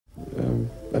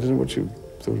don't know what you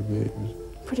thought of me.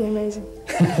 Pretty amazing.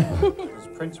 Does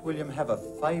Prince William have a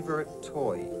favourite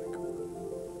toy?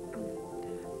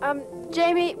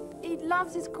 Jamie, he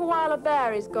loves his koala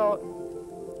bear he's got.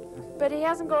 But he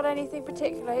hasn't got anything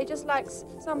particular. He just likes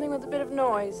something with a bit of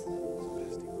noise.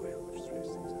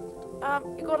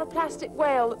 You've got a plastic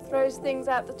whale that throws things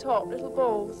out the top, little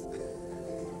balls.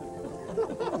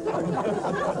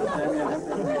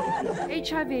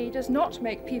 HIV does not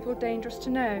make people dangerous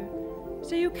to know,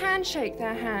 so you can shake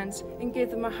their hands and give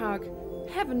them a hug.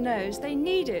 Heaven knows they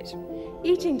need it.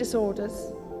 Eating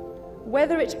disorders,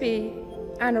 whether it be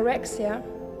anorexia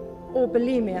or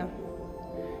bulimia,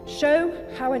 show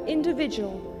how an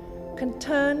individual can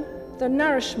turn the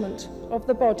nourishment of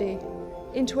the body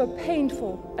into a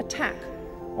painful attack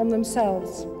on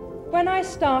themselves. When I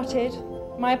started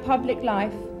my public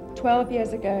life 12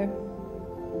 years ago,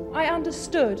 I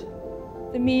understood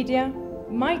the media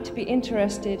might be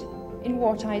interested in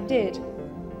what I did,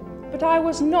 but I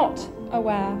was not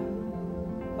aware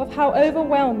of how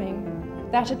overwhelming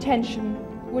that attention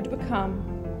would become.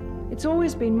 It's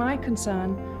always been my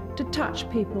concern to touch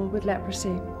people with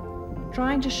leprosy,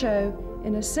 trying to show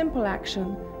in a simple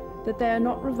action that they are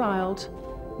not reviled,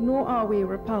 nor are we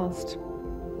repulsed.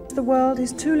 The world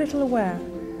is too little aware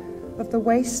of the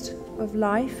waste of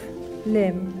life,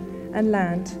 limb and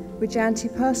land which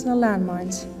anti-personal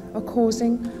landmines are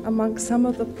causing amongst some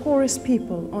of the poorest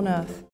people on earth.